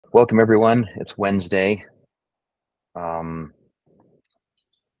Welcome everyone. It's Wednesday. Um,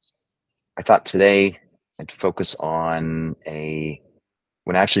 I thought today I'd focus on when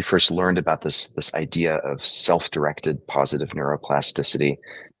I actually first learned about this idea of self-directed positive neuroplasticity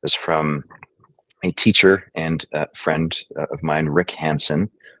is from a teacher and a friend of mine, Rick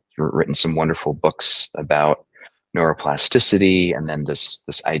Hansen, who's written some wonderful books about neuroplasticity and then this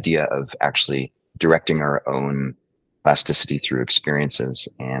idea of actually directing our own plasticity through experiences.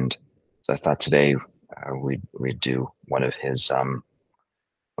 And so I thought today we'd do one of his sort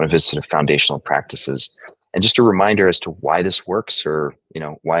of foundational practices. And just a reminder as to why this works, or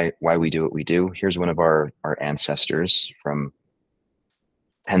why we do what we do. Here's one of our ancestors from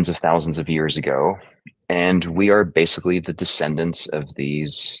tens of thousands of years ago, and we are basically the descendants of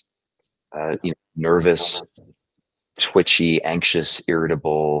these nervous, twitchy, anxious,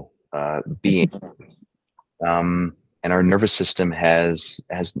 irritable beings. And our nervous system has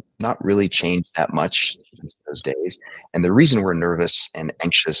not really changed that much since those days. And the reason we're nervous and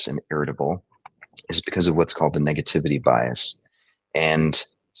anxious and irritable is because of what's called the negativity bias. And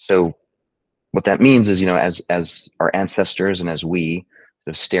so what that means is, as our ancestors and as we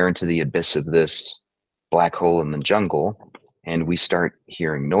sort of stare into the abyss of this black hole in the jungle, and we start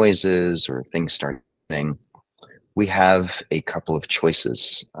hearing noises or things start happening, we have a couple of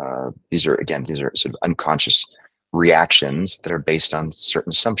choices. These are sort of unconscious reactions that are based on certain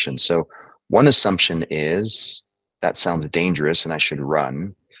assumptions. So one assumption is that sounds dangerous and I should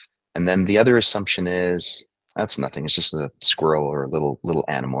run. And then the other assumption is that's nothing. It's just a squirrel or a little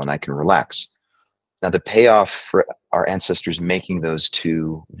animal and I can relax. Now the payoff for our ancestors making those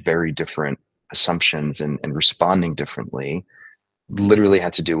two very different assumptions and responding differently literally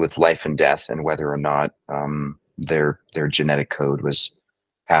had to do with life and death and whether or not their genetic code was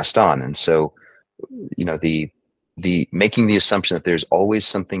passed on. And so, the making the assumption that there's always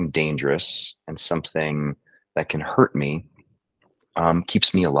something dangerous and something that can hurt me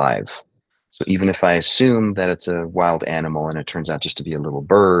keeps me alive. So even if I assume that it's a wild animal and it turns out just to be a little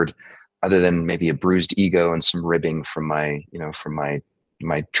bird, other than maybe a bruised ego and some ribbing from my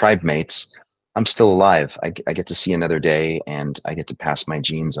tribe mates, I'm still alive. I get to see another day and I get to pass my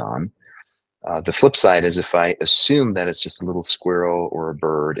genes on. The flip side is if I assume that it's just a little squirrel or a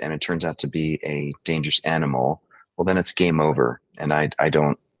bird and it turns out to be a dangerous animal, well, then it's game over and I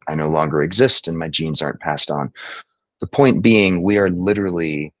no longer exist and my genes aren't passed on. The point being, we are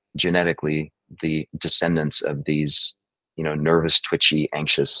literally genetically the descendants of these, nervous, twitchy,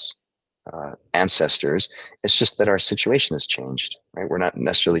 anxious ancestors. It's just that our situation has changed, right? We're not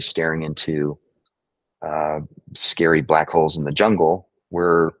necessarily staring into scary black holes in the jungle.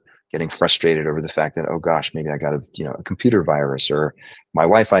 We're getting frustrated over the fact that, oh gosh, maybe I got a computer virus or my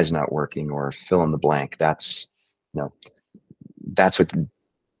Wi-Fi is not working or fill in the blank. You know, that's what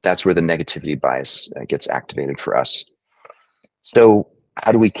that's where the negativity bias gets activated for us. So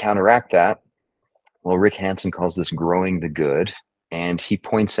how do we counteract that? Well, Rick Hansen calls this growing the good. And he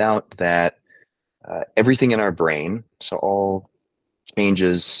points out that everything in our brain, so all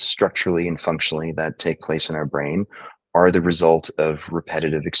changes structurally and functionally that take place in our brain, are the result of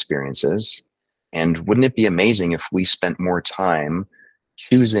repetitive experiences. And wouldn't it be amazing if we spent more time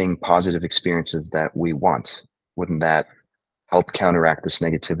choosing positive experiences that we want? Wouldn't that help counteract this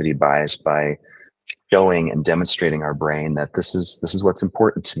negativity bias by showing and demonstrating our brain that this is what's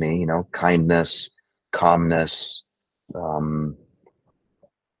important to me, kindness, calmness, um,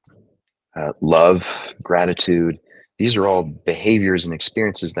 love, gratitude. These are all behaviors and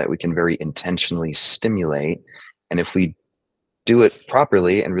experiences that we can very intentionally stimulate. And if we do it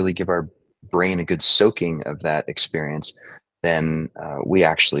properly and really give our brain a good soaking of that experience, then we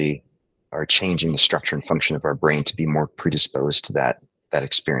actually are changing the structure and function of our brain to be more predisposed to that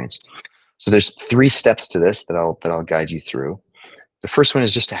experience. So there's 3 steps to this that I'll guide you through. The first one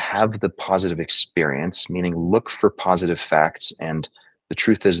is just to have the positive experience, meaning look for positive facts. And the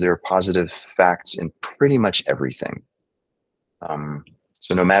truth is there are positive facts in pretty much everything.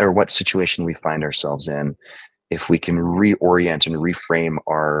 So no matter what situation we find ourselves in, if we can reorient and reframe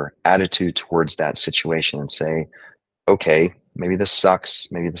our attitude towards that situation and say, okay, maybe this sucks,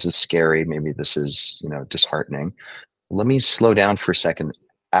 maybe this is scary, maybe this is, disheartening. Let me slow down for a second,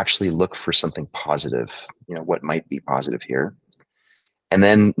 actually look for something positive, what might be positive here. And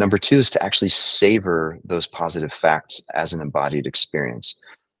then number 2 is to actually savor those positive facts as an embodied experience.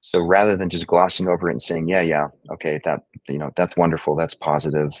 So rather than just glossing over it and saying, yeah, okay, that's wonderful, that's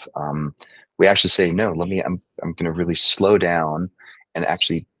positive. We actually say, no, I'm going to really slow down and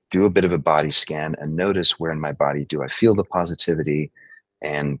actually do a bit of a body scan and notice where in my body do I feel the positivity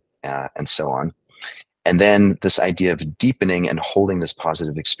and so on. And then this idea of deepening and holding this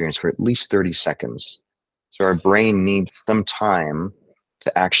positive experience for at least 30 seconds. So our brain needs some time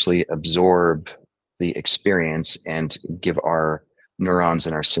to actually absorb the experience and give our neurons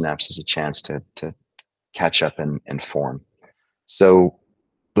and our synapses a chance to catch up and form. So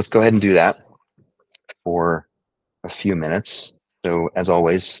let's go ahead and do that for a few minutes. So, as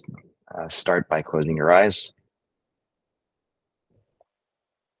always, start by closing your eyes.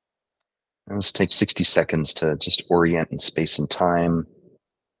 And let's take 60 seconds to just orient in space and time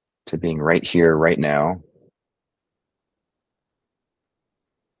to being right here, right now.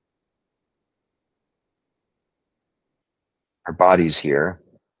 Our body's here.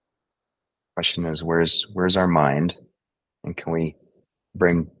 Question is, where's our mind? And can we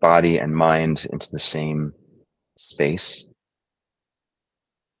bring body and mind into the same space?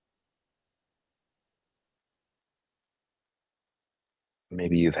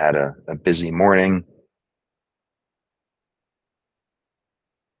 Maybe you've had a busy morning.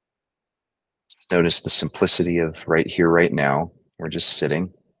 Just notice the simplicity of right here, right now. We're just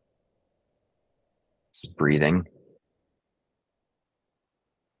sitting, just breathing.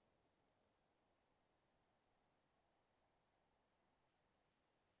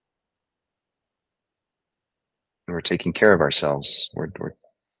 And we're taking care of ourselves. We're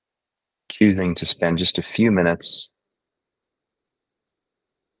choosing to spend just a few minutes,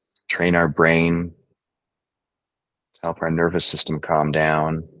 train our brain to help our nervous system calm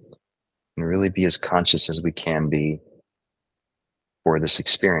down, and really be as conscious as we can be for this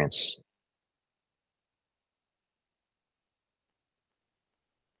experience.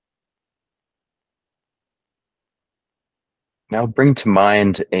 Now, bring to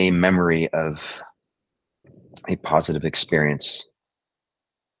mind a memory of a positive experience.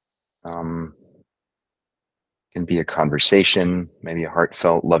 Um, can be a conversation, maybe a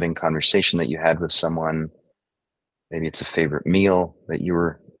heartfelt, loving conversation that you had with someone. Maybe it's a favorite meal that you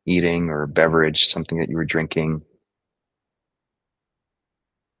were eating or a beverage, something that you were drinking.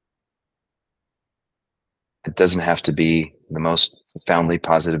 It doesn't have to be the most profoundly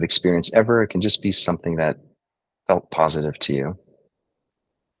positive experience ever. It can just be something that felt positive to you.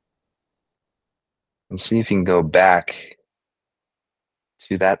 And see if you can go back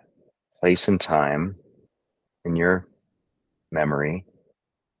to that place and time in your memory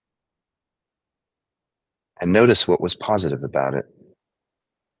and notice what was positive about it.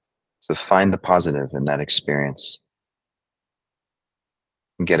 So find the positive in that experience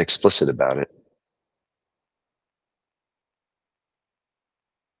and get explicit about it.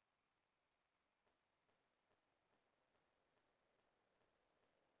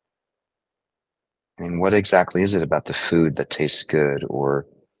 I mean, what exactly is it about the food that tastes good or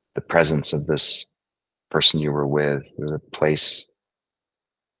the presence of this person you were with or the place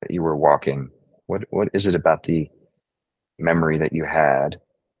that you were walking? What is it about the memory that you had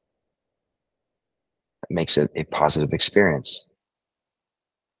that makes it a positive experience?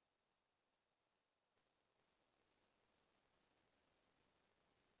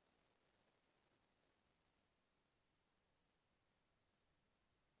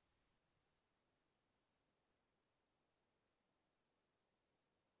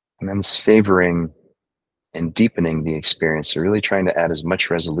 And then savoring and deepening the experience. So really trying to add as much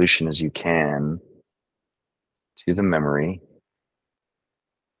resolution as you can to the memory.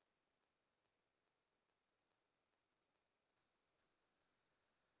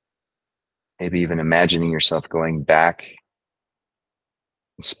 Maybe even imagining yourself going back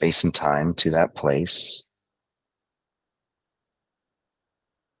in space and time to that place.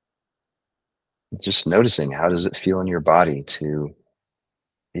 Just noticing, how does it feel in your body to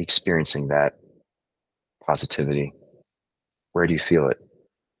be experiencing that positivity? Where do you feel it?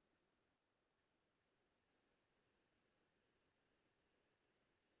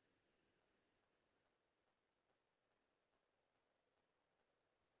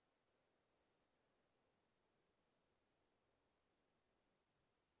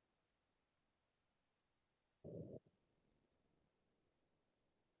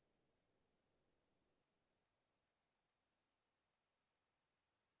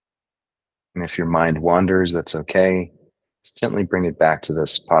 And if your mind wanders, that's okay. Just gently bring it back to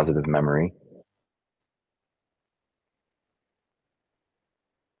this positive memory.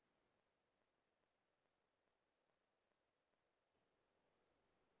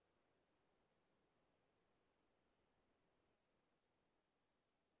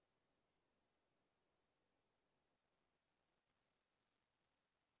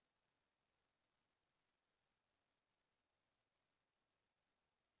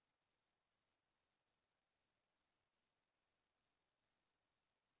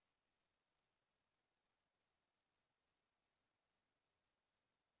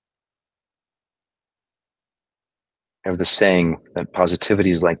 I have the saying that positivity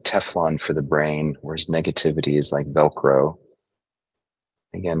is like Teflon for the brain, whereas negativity is like Velcro.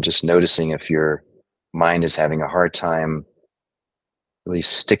 Again, just noticing if your mind is having a hard time really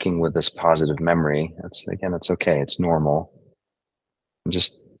sticking with this positive memory. That's again, it's okay. It's normal. And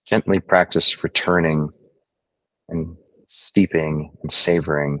just gently practice returning and steeping and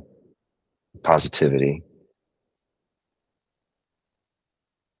savoring positivity,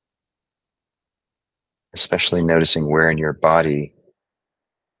 especially noticing where in your body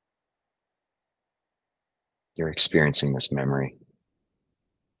you're experiencing this memory.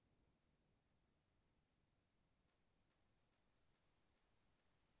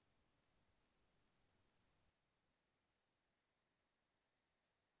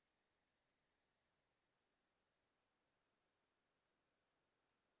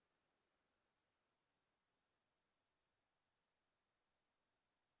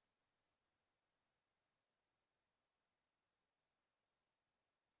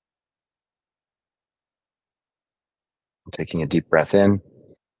 Taking a deep breath in.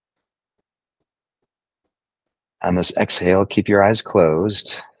 On this exhale, keep your eyes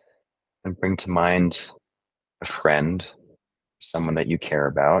closed and bring to mind a friend, someone that you care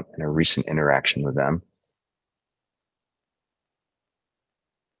about, and a recent interaction with them.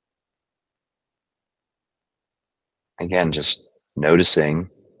 Again, just noticing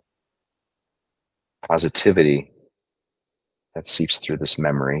positivity that seeps through this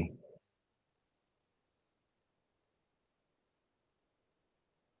memory,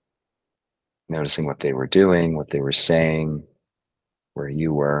 noticing what they were doing, what they were saying, where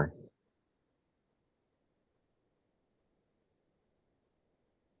you were,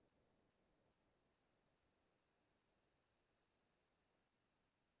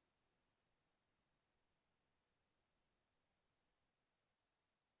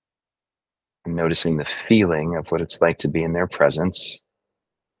 and noticing the feeling of what it's like to be in their presence,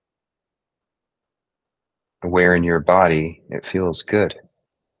 where in your body it feels good,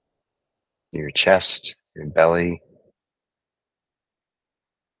 your chest, your belly,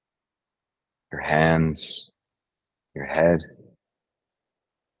 your hands, your head.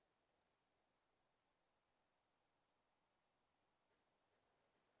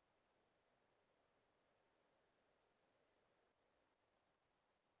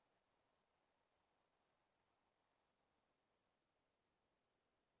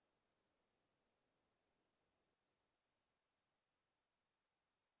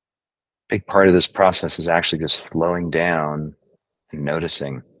 Big part of this process is actually just slowing down and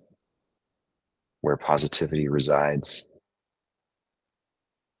noticing where positivity resides.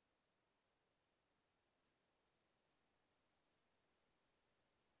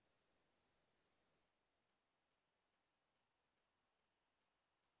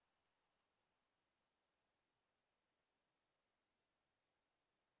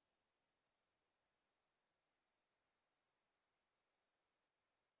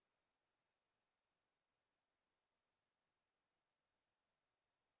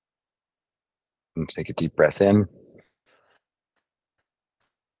 And take a deep breath in.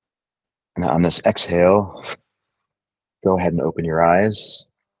 And on this exhale, go ahead and open your eyes.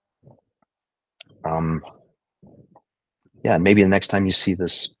 Um, yeah, and maybe the next time you see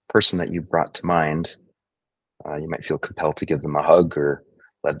this person that you brought to mind, you might feel compelled to give them a hug or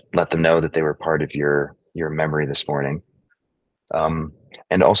let them know that they were part of your memory this morning. Um,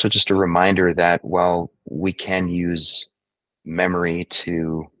 and also just a reminder that while we can use memory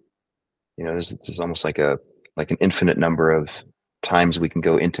to, there's almost like an infinite number of times we can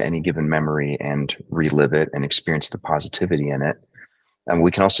go into any given memory and relive it and experience the positivity in it. And we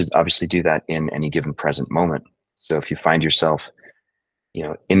can also obviously do that in any given present moment. So if you find yourself,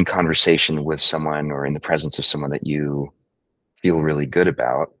 in conversation with someone or in the presence of someone that you feel really good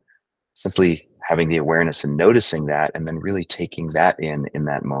about, simply having the awareness and noticing that, and then really taking that in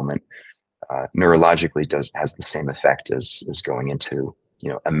that moment, neurologically has the same effect as going into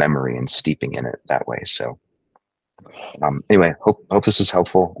a memory and steeping in it that way. So anyway, hope this is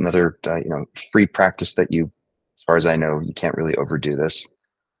helpful. Another free practice that as far as I know, you can't really overdo this.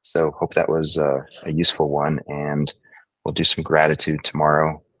 So hope that was a useful one, and we'll do some gratitude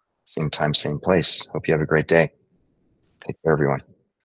tomorrow, same time, same place. Hope you have a great day. Take care, everyone.